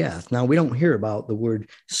leading to death. Now, we don't hear about the word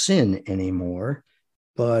sin anymore,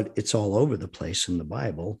 but it's all over the place in the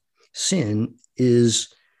Bible. Sin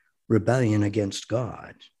is rebellion against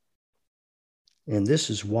God. And this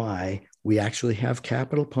is why we actually have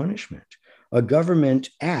capital punishment. A government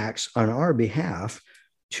acts on our behalf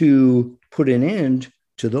to put an end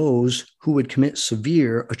to those who would commit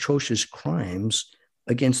severe, atrocious crimes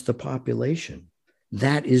against the population.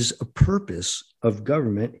 That is a purpose of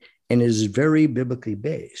government and is very biblically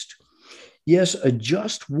based. Yes, a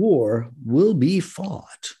just war will be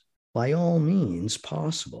fought by all means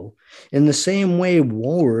possible, in the same way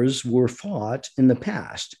wars were fought in the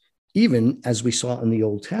past, even as we saw in the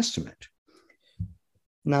Old Testament.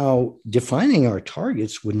 Now, defining our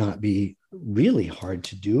targets would not be really hard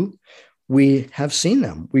to do. We have seen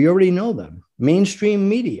them. We already know them. Mainstream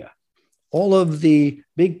media, all of the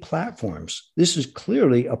big platforms. This is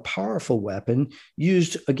clearly a powerful weapon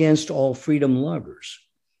used against all freedom lovers.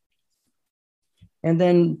 And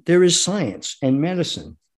then there is science and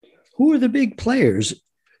medicine. Who are the big players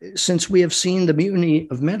since we have seen the mutiny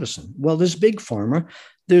of medicine? Well, there's Big Pharma.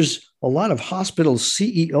 There's a lot of hospital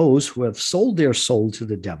CEOs who have sold their soul to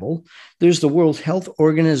the devil. There's the World Health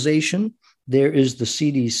Organization. There is the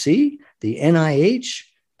CDC, the NIH,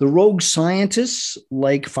 the rogue scientists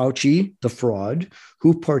like Fauci, the fraud,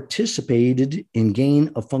 who participated in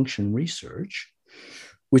gain-of-function research,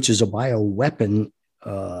 which is a bioweapon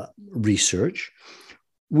research.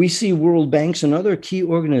 We see world banks and other key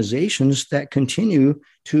organizations that continue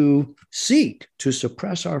to seek to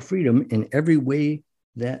suppress our freedom in every way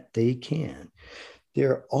that they can.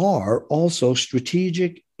 There are also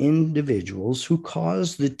strategic individuals who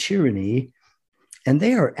cause the tyranny, and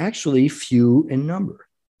they are actually few in number.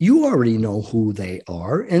 You already know who they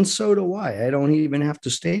are, and so do I. I don't even have to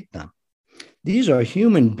state them. These are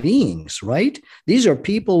human beings, right? These are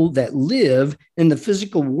people that live in the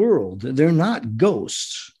physical world. They're not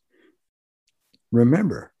ghosts.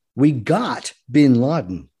 Remember, we got bin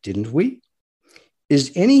Laden, didn't we?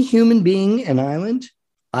 Is any human being an island,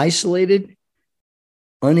 isolated,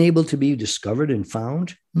 unable to be discovered and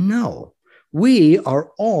found? No. We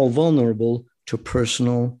are all vulnerable to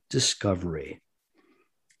personal discovery.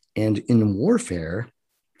 And in warfare,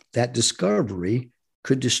 that discovery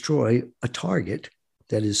could destroy a target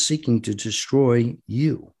that is seeking to destroy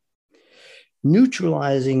you.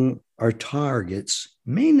 Neutralizing our targets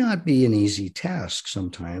may not be an easy task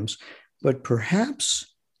sometimes, but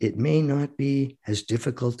perhaps it may not be as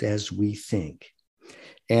difficult as we think.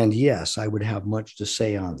 And yes, I would have much to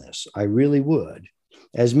say on this. I really would,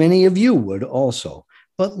 as many of you would also.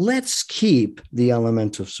 But let's keep the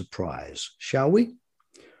element of surprise, shall we?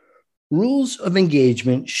 Rules of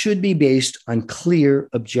engagement should be based on clear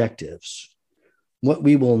objectives. What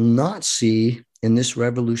we will not see in this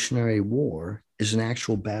revolutionary war is an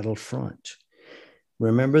actual battlefront.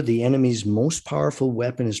 Remember, the enemy's most powerful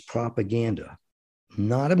weapon is propaganda,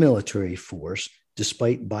 not a military force,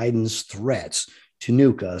 despite Biden's threats to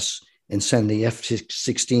nuke us and send the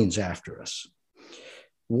F-16s after us.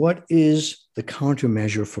 What is the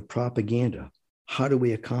countermeasure for propaganda? How do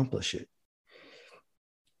we accomplish it?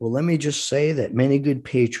 Well, let me just say that many good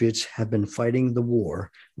patriots have been fighting the war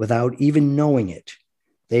without even knowing it.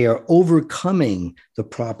 They are overcoming the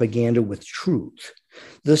propaganda with truth.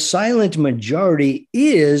 The silent majority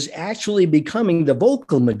is actually becoming the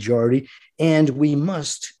vocal majority, and we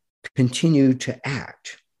must continue to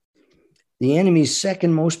act. The enemy's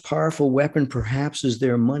second most powerful weapon, perhaps, is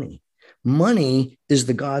their money. Money is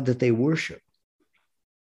the god that they worship.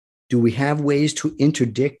 Do we have ways to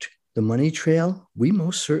interdict the money trail? We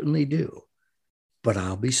most certainly do, but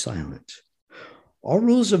I'll be silent. Our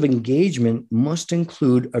rules of engagement must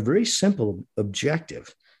include a very simple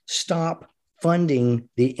objective: stop funding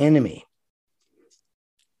the enemy.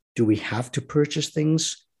 Do we have to purchase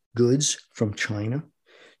goods from China?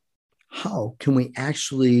 How can we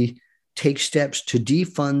actually take steps to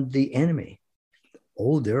defund the enemy?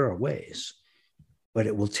 Oh, there are ways, but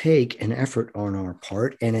it will take an effort on our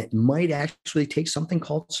part, and it might actually take something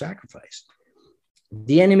called sacrifice.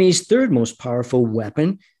 The enemy's third most powerful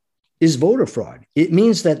weapon is voter fraud. It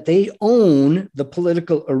means that they own the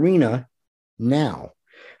political arena now.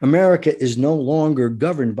 America is no longer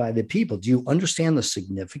governed by the people. Do you understand the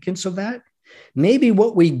significance of that? Maybe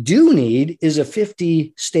what we do need is a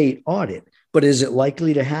 50-state audit, but is it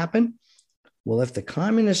likely to happen? Well, if the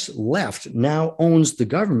communist left now owns the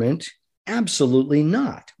government, absolutely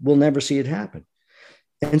not. We'll never see it happen.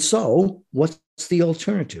 And so what's the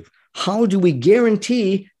alternative? How do we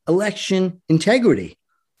guarantee election integrity?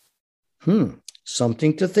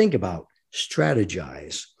 Something to think about.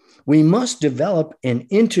 Strategize. We must develop an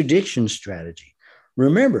interdiction strategy.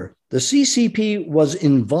 Remember, the CCP was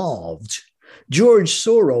involved. George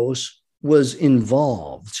Soros was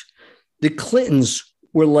involved. The Clintons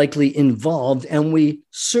were likely involved, and we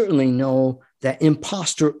certainly know that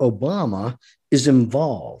imposter Obama is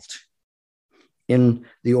involved in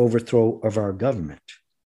the overthrow of our government.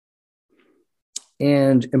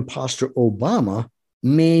 And imposter Obama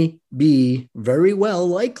may be very well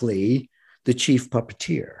likely the chief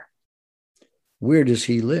puppeteer. Where does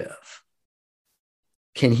he live?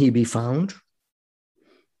 Can he be found?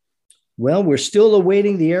 Well, we're still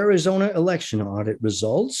awaiting the Arizona election audit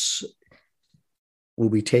results. Will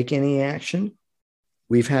we take any action?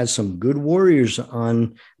 We've had some good warriors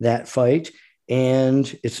on that fight,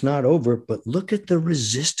 and it's not over, but look at the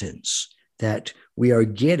resistance that we are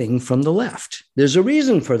getting from the left. There's a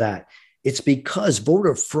reason for that. It's because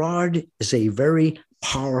voter fraud is a very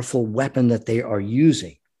powerful weapon that they are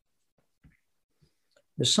using.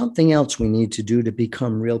 There's something else we need to do to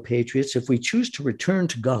become real patriots. If we choose to return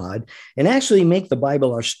to God and actually make the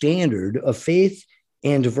Bible our standard of faith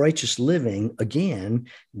and of righteous living again,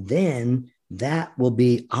 then that will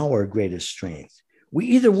be our greatest strength. We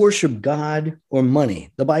either worship God or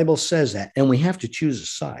money. The Bible says that, and we have to choose a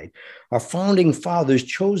side. Our founding fathers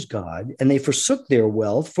chose God, and they forsook their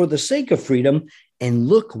wealth for the sake of freedom, and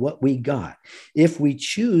look what we got. If we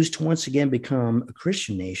choose to once again become a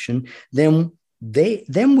Christian nation, then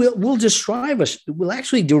we'll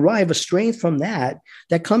actually derive a strength from that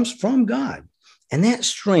comes from God. And that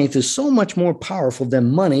strength is so much more powerful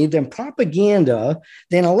than money, than propaganda,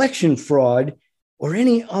 than election fraud, or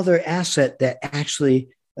any other asset that actually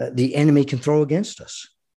the enemy can throw against us.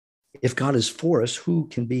 If God is for us, who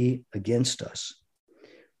can be against us?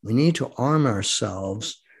 We need to arm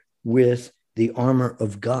ourselves with the armor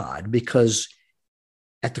of God, because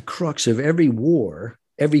at the crux of every war,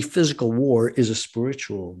 every physical war is a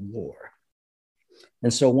spiritual war.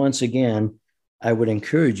 And so once again, I would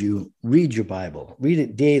encourage you, read your Bible, read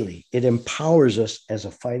it daily. It empowers us as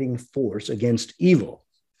a fighting force against evil.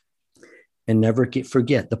 And never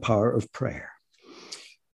forget the power of prayer.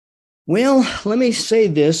 Well, let me say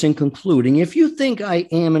this in concluding. If you think I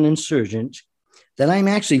am an insurgent, that I'm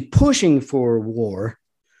actually pushing for war,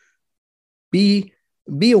 be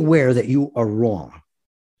aware that you are wrong.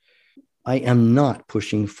 I am not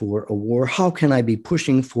pushing for a war. How can I be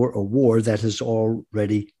pushing for a war that has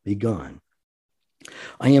already begun?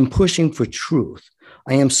 I am pushing for truth.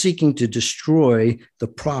 I am seeking to destroy the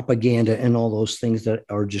propaganda and all those things that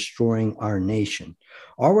are destroying our nation.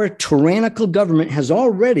 Our tyrannical government has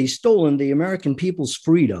already stolen the American people's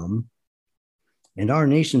freedom, and our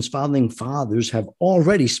nation's founding fathers have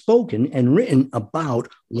already spoken and written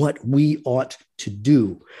about what we ought to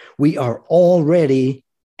do. We are already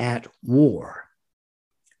at war.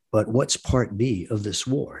 But what's part B of this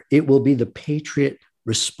war? It will be the patriot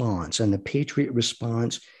response, and the patriot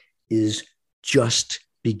response is just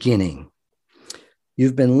beginning.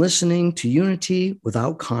 You've been listening to Unity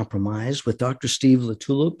Without Compromise with Dr. Steve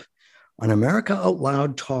LaTulip on America Out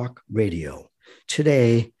Loud Talk Radio.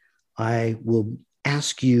 Today, I will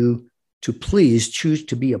ask you to please choose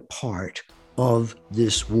to be a part of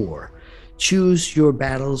this war. Choose your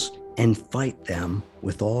battles and fight them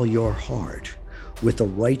with all your heart, with a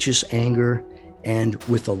righteous anger and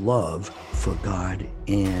with a love for God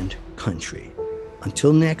and country.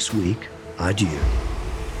 Until next week, adieu.